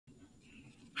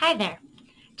Hi there.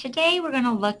 Today we're going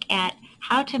to look at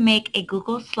how to make a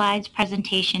Google Slides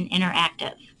presentation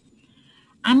interactive.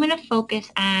 I'm going to focus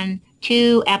on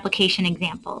two application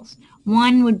examples.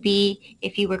 One would be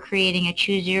if you were creating a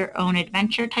choose your own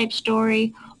adventure type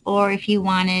story, or if you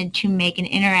wanted to make an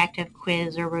interactive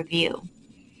quiz or review.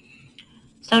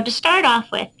 So to start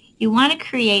off with, you want to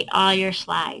create all your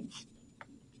slides.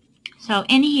 So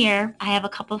in here, I have a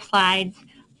couple of slides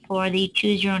for the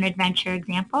choose your own adventure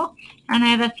example, and I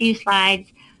have a few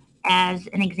slides as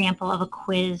an example of a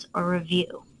quiz or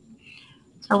review.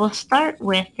 So we'll start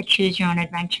with the choose your own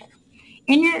adventure.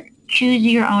 In your choose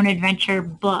your own adventure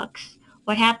books,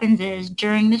 what happens is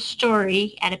during the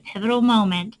story at a pivotal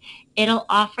moment, it'll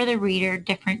offer the reader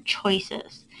different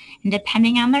choices. And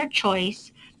depending on their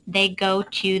choice, they go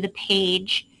to the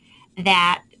page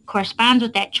that corresponds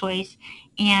with that choice,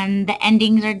 and the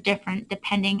endings are different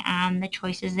depending on the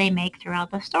choices they make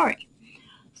throughout the story.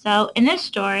 So in this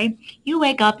story, you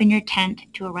wake up in your tent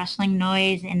to a rustling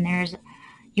noise, and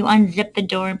you unzip the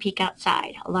door and peek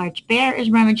outside. A large bear is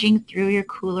rummaging through your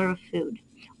cooler of food.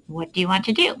 What do you want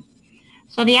to do?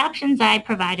 So the options I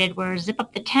provided were zip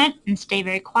up the tent and stay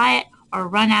very quiet, or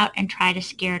run out and try to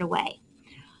scare it away.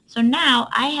 So now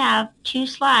I have two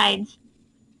slides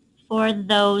for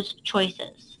those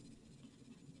choices.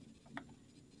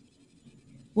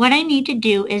 What I need to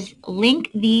do is link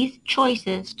these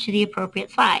choices to the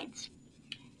appropriate slides.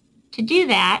 To do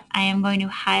that, I am going to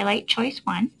highlight choice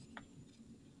 1,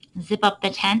 zip up the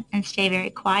tent and stay very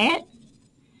quiet,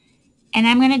 and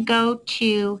I'm going to go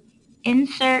to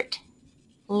Insert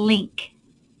Link.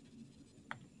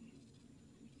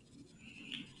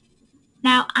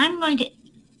 Now I'm going to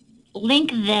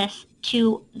link this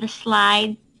to the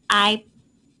slide I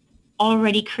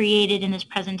already created in this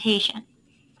presentation.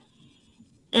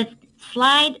 The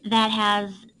slide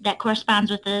that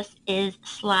corresponds with this is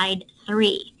slide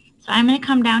 3. So I'm going to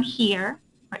come down here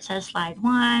where it says slide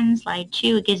 1, slide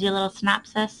 2. It gives you a little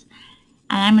synopsis.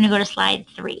 And I'm going to go to slide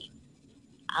 3.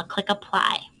 I'll click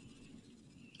apply.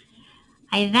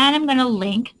 I then am going to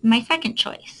link my second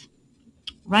choice.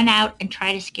 Run out and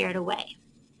try to scare it away.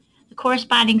 The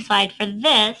corresponding slide for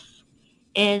this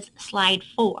is slide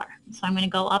 4. So I'm going to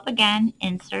go up again,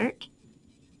 insert,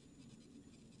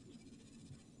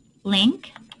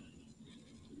 link,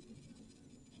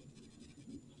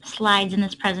 slides in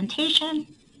this presentation,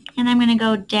 and I'm going to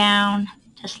go down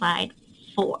to slide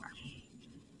 4.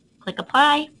 Click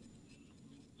apply,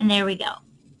 and there we go.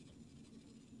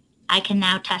 I can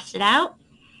now test it out.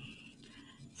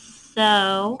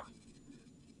 So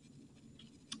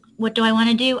what do I want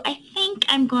to do? I think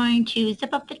I'm going to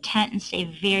zip up the tent and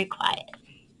stay very quiet.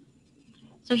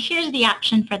 So here's the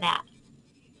option for that.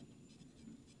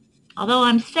 Although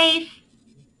I'm safe,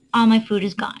 all my food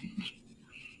is gone.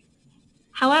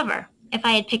 However, if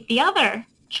I had picked the other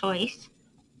choice,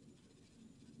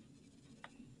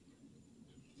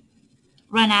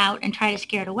 run out and try to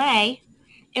scare it away,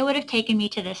 it would have taken me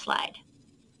to this slide.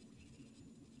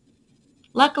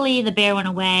 Luckily, the bear went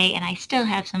away and I still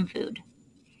have some food.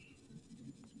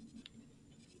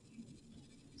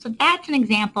 So that's an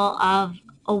example of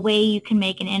a way you can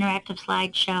make an interactive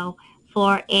slideshow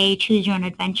for a choose your own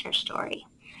adventure story.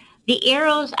 The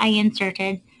arrows I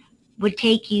inserted would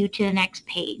take you to the next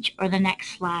page or the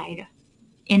next slide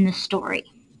in the story.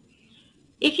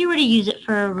 If you were to use it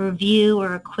for a review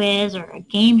or a quiz or a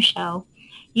game show,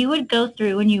 you would go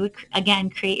through and you would, again,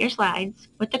 create your slides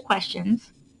with the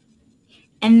questions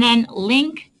and then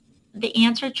link the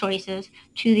answer choices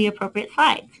to the appropriate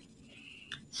slides.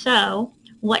 So,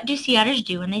 what do sea otters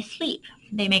do when they sleep?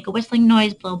 They make a whistling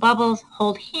noise, blow bubbles,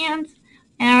 hold hands,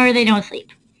 or they don't sleep.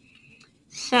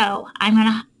 So, I'm going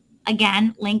to,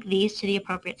 again, link these to the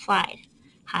appropriate slide.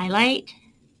 Highlight,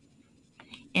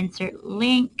 insert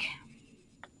link,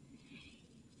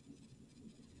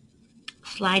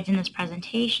 slides in this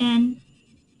presentation,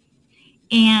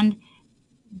 and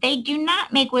they do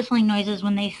not make whistling noises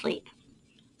when they sleep.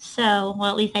 So, well,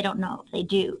 at least I don't know if they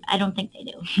do. I don't think they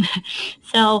do.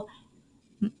 So,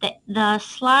 the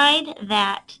slide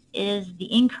that is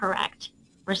the incorrect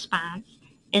response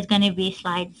is going to be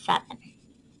slide 7.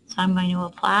 So I'm going to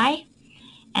apply,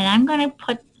 and I'm going to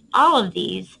put all of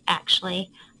these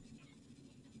actually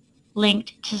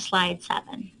linked to slide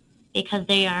 7 because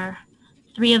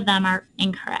 3 of them are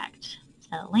incorrect.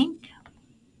 So link,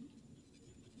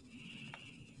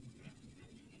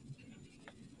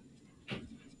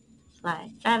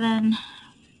 slide 7,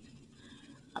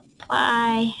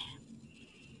 apply,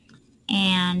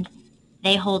 and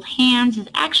they hold hands is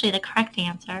actually the correct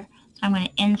answer. So I'm going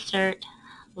to insert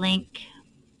link,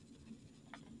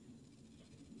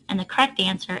 and the correct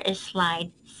answer is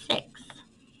slide 6.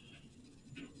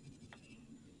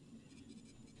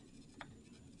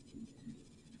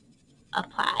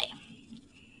 apply.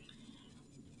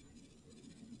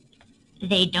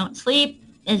 They don't sleep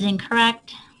is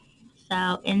incorrect,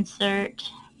 so insert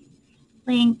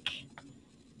link,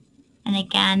 and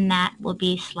again that will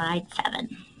be slide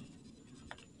 7.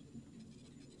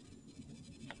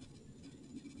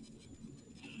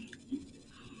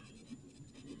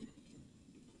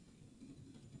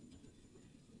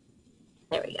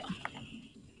 There we go.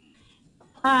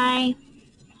 Apply,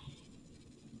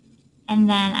 and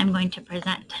then I'm going to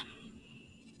present.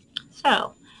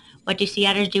 So, what do sea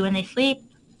otters do when they sleep?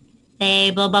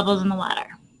 They blow bubbles in the water.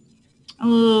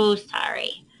 Ooh,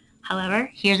 sorry. However,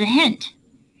 here's a hint.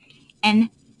 And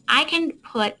I can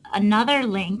put another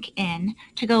link in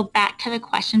to go back to the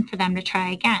question for them to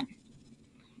try again.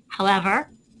 However,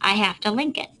 I have to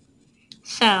link it.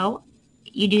 So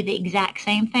you do the exact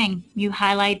same thing. You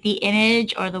highlight the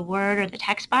image or the word or the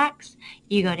text box.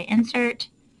 You go to Insert.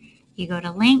 You go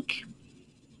to Link.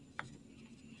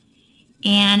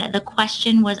 And the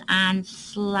question was on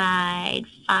slide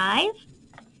 5.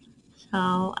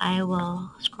 So I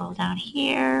will scroll down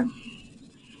here.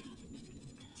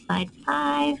 Slide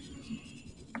 5.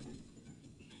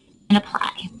 And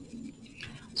apply.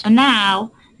 So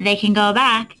now they can go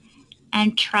back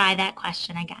and try that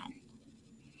question again.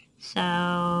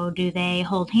 So do they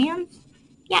hold hands?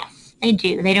 Yes, they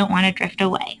do. They don't want to drift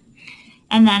away.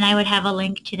 And then I would have a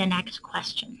link to the next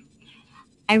question.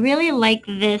 I really like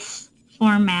this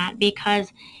format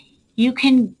because you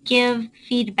can give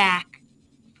feedback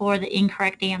for the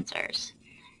incorrect answers,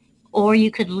 or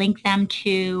you could link them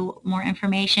to more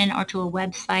information or to a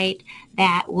website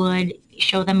that would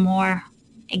show them more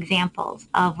examples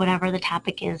of whatever the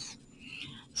topic is.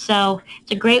 So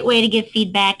it's a great way to give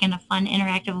feedback and a fun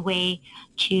interactive way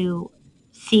to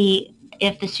see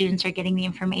if the students are getting the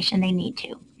information they need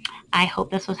to. I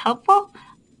hope this was helpful.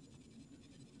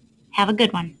 Have a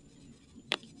good one.